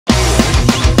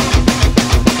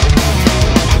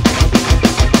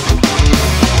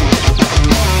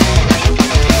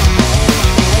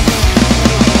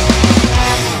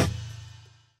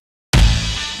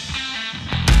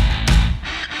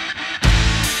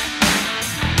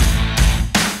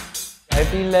I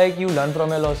feel like you learn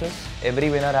from your losses. Every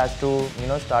winner has to,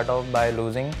 start off by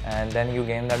losing, and then you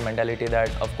gain that mentality that,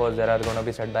 of course, there are going to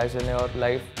be setbacks in your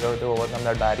life. You have to overcome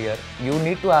that barrier. You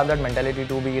need to have that mentality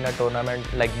to be in a tournament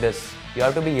like this. You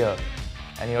have to be here,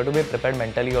 and you have to be prepared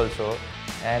mentally also.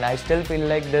 And I still feel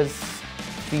like this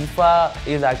FIFA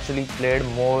is actually played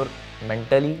more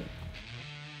mentally.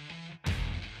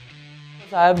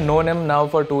 I have known him now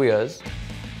for 2 years,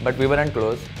 but we weren't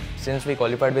close. Since we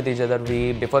qualified with each other,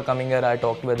 before coming here, I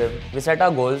talked with him. We set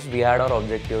our goals, we had our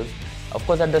objectives. Of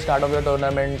course, at the start of the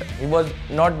tournament, he was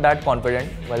not that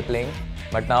confident while playing,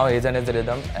 but now he's in his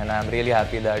rhythm, and I'm really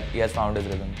happy that he has found his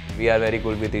rhythm. We are very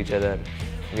cool with each other.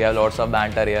 We have lots of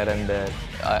banter here and there.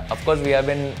 Of course, we have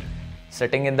been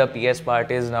sitting in the PS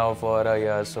parties now for a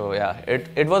year, so yeah,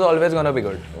 it was always gonna be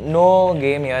good. No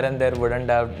game here and there wouldn't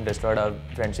have destroyed our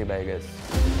friendship, I guess.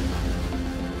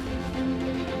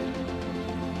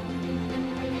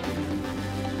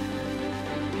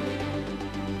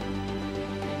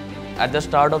 At the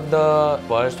start of the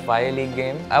first 5 league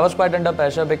games, I was quite under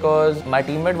pressure because my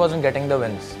teammate wasn't getting the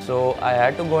wins. So I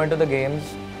had to go into the games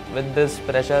with this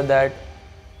pressure that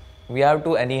we have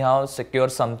to anyhow secure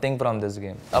something from this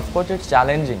game. Of course, it's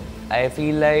challenging. I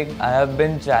feel like I have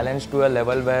been challenged to a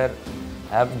level where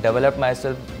I have developed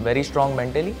myself very strong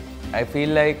mentally. I feel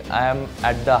like I am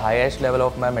at the highest level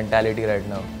of my mentality right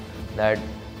now, that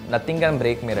nothing can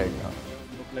break me right now.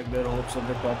 Like their hopes of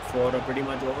the top 4 are pretty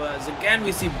much over. As again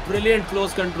we see brilliant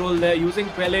close control there, using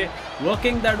Pele,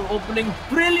 working that opening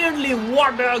brilliantly.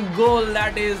 What a goal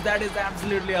that is! That is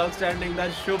absolutely outstanding.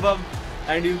 That's Shubham,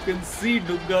 and you can see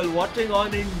Duggal watching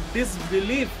on in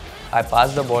disbelief. I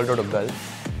passed the ball to Duggal,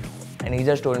 and he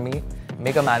just told me,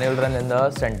 make a manual run in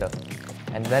the center.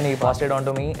 And then he passed it on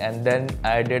to me, and then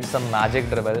I did some magic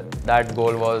dribble. That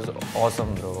goal was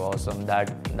awesome, bro. Awesome.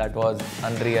 That was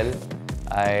unreal.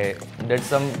 I did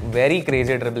some very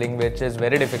crazy dribbling, which is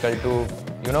very difficult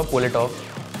to, pull it off.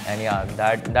 And yeah,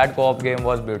 that co-op game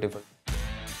was beautiful.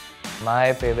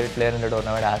 My favorite player in the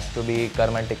tournament has to be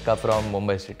Karman Tikka from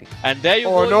Mumbai City. And there you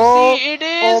go. No. You see, it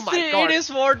is it is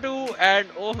 4-2, and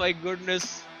oh my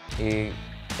goodness. He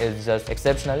is just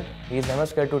exceptional. He's never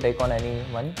scared to take on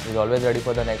anyone. He's always ready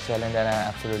for the next challenge, and I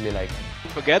absolutely like him.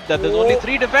 Forget that there's only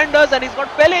 3 defenders, and he's got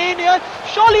Pele in here.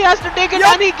 Surely he has to take it,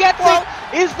 and he gets it.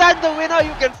 Is that the winner?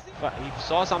 You can see. He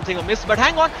saw something amiss, but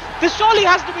hang on. This surely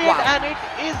has to be it, and it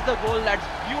is the goal. That's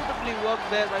beautifully worked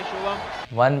there by Shubham.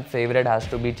 One favorite has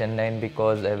to be Chennai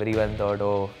because everyone thought,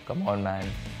 oh, come on, man.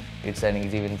 It's an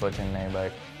easy win for Chennai,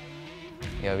 but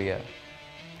here we are.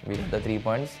 We got the 3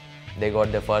 points. They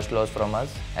got their first loss from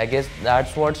us. I guess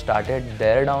that's what started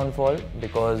their downfall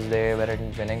because they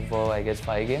weren't winning for, I guess,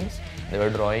 5 games. They were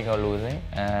drawing or losing,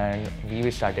 and we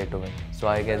started to win. So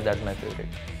I guess that's my favorite.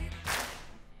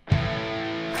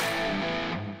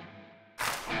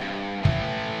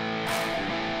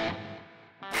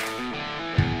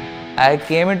 I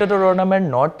came into the tournament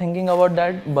not thinking about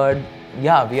that, but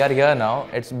yeah, we are here now.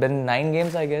 It's been 9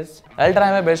 games, I guess. I'll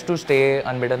try my best to stay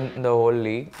unbeaten in the whole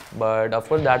league, but of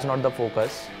course that's not the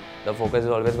focus. The focus is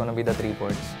always going to be the 3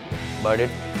 points. But it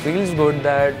feels good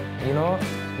that,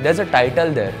 there's a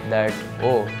title there that,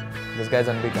 oh, this guy's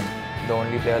unbeaten. The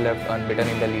only player left unbeaten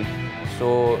in the league.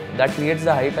 So that creates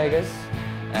the hype, I guess.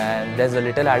 And there's a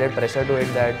little added pressure to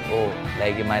it that, oh,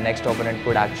 like my next opponent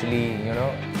could actually,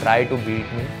 try to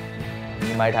beat me.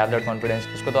 He might have that confidence.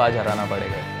 Isko to aaj harana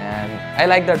padega. And I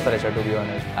like that pressure, to be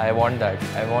honest. I want that.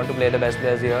 I want to play the best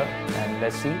players here, and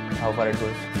let's see how far it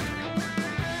goes.